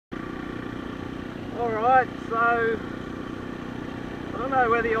Alright, so I don't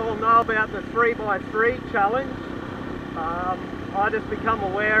know whether you all know about the 3x3 challenge. I just become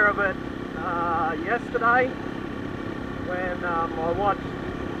aware of it yesterday when I watched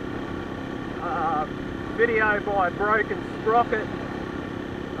a video by Broken Sprocket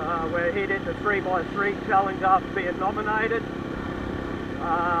where he did the 3x3 challenge after being nominated.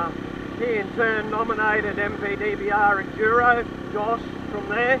 He in turn nominated MVDBR Enduro, Josh, from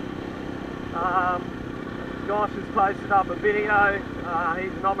there. Josh has posted up a video.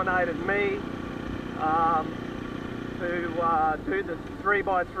 He's nominated me to do the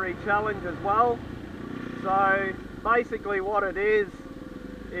 3x3 challenge as well. So basically what it is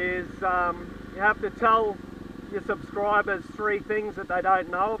you have to tell your subscribers 3 things that they don't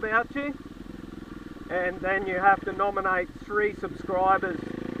know about you, and then you have to nominate 3 subscribers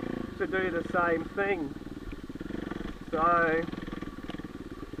to do the same thing. So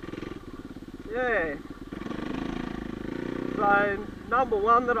yeah, so number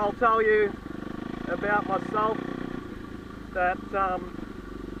 1 that I'll tell you about myself that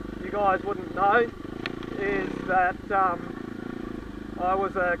you guys wouldn't know is that I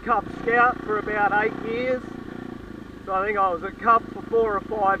was a Cub Scout for about 8 years. So I think I was a Cub for 4 or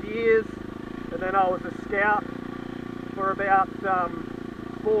 5 years, and then I was a Scout for about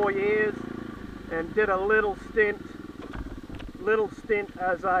 4 years, and did a little stint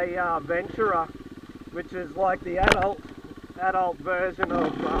as a venturer, which is like the adult version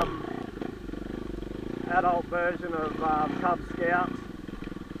of Cub Scouts.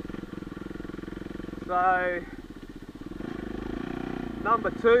 So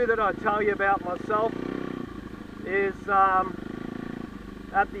number 2 that I tell you about myself is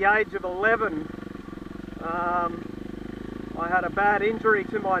at the age of 11 I had a bad injury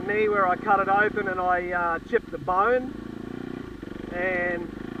to my knee where I cut it open and I chipped the bone, and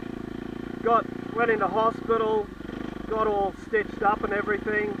went into hospital, got all stitched up and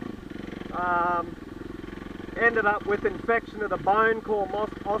everything. Ended up with infection of the bone called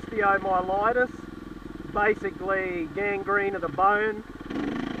osteomyelitis, basically gangrene of the bone,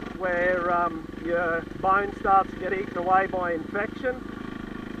 where your bone starts to get eaten away by infection.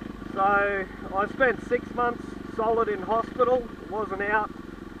 So I spent 6 months solid in hospital, wasn't out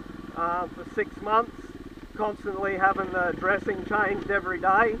for 6 months, constantly having the dressing changed every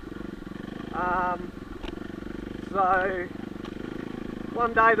day. So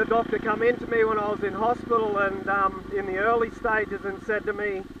one day the doctor come in to me when I was in hospital and in the early stages and said to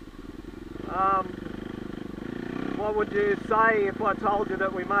me, what would you say if I told you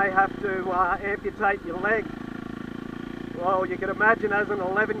that we may have to amputate your leg? Well, you can imagine as an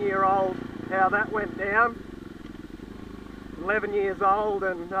 11-year-old how that went down. 11 years old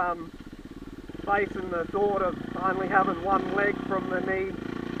and facing the thought of only having one leg from the knee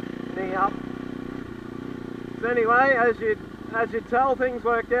up. So anyway, as you tell, things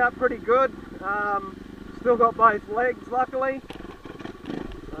worked out pretty good. Still got both legs, luckily.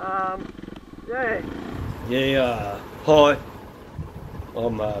 Yeah. Yeah, hi,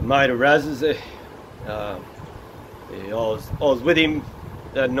 I'm a mate of Raz's there. Yeah, I was with him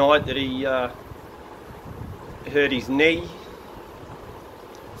that night that he hurt his knee.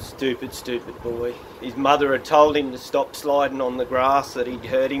 Stupid boy. His mother had told him to stop sliding on the grass, that he'd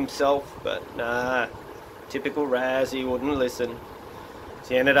hurt himself, but nah, typical Raz, he wouldn't listen. So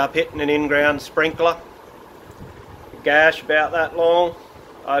he ended up hitting an in-ground sprinkler. A gash about that long,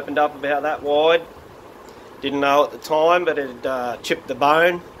 opened up about that wide. Didn't know at the time, but it had chipped the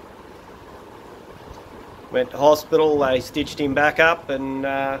bone. Went to hospital, they stitched him back up, and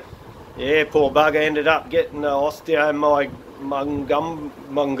yeah, poor bugger ended up getting the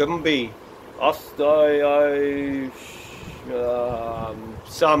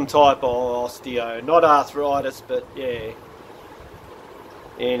some type of osteo, not arthritis, but yeah.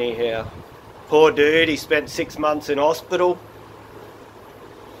 Anyhow, poor dude, he spent 6 months in hospital.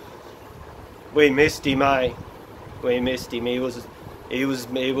 We missed him, eh? We missed him. He was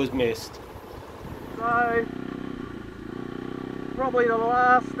missed. So probably the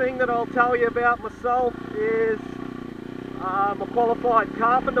last thing that I'll tell you about myself is I'm a qualified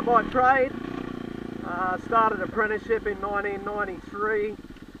carpenter by trade. Started apprenticeship in 1993.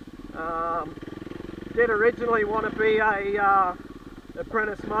 Did originally want to be a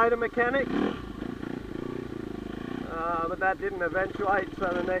apprentice motor mechanic, but that didn't eventuate, so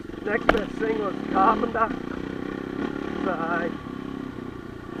the next best thing was carpenter. So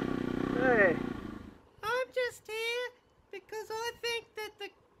yeah. I'm just here because I think that the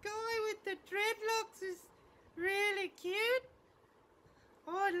guy with the dreadlocks is really cute.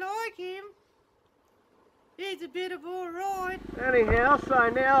 I like him. He's a bit of alright. Anyhow, so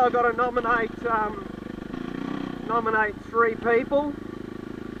now I've got to nominate nominate 3 people.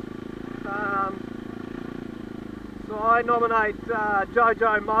 So I nominate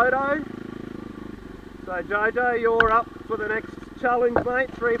JoeJoeMoto. So Jojo, you're up for the next challenge,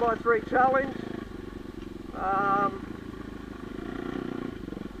 mate, 3x3 challenge.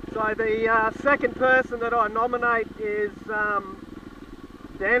 So the second person that I nominate is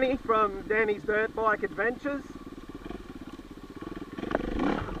Danny from Danny's Dirt Bike Adventures.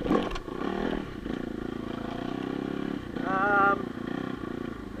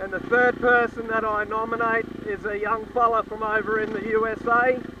 And the third person that I nominate is a young fella from over in the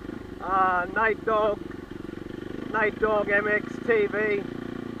USA,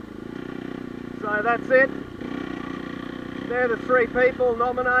 NateDogMXtv. So that's it. They're the 3 people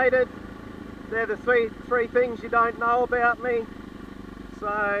nominated. They're the three things you don't know about me.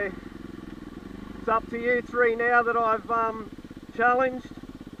 So it's up to you 3 now that I've challenged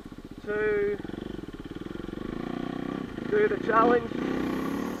to do the challenge.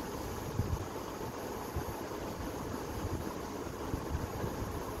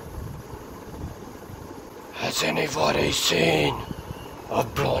 Has anybody seen a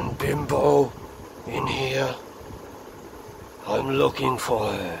blonde bimbo in here? I'm looking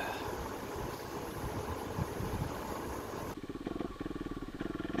for her.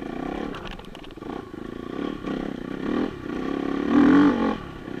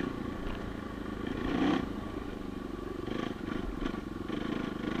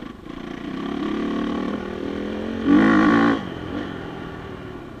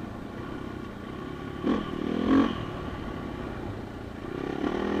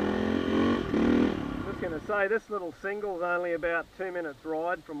 Say this little single is only about 2 minutes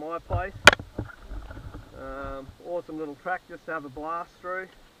ride from my place. Awesome little track just to have a blast through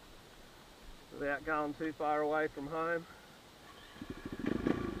without going too far away from home.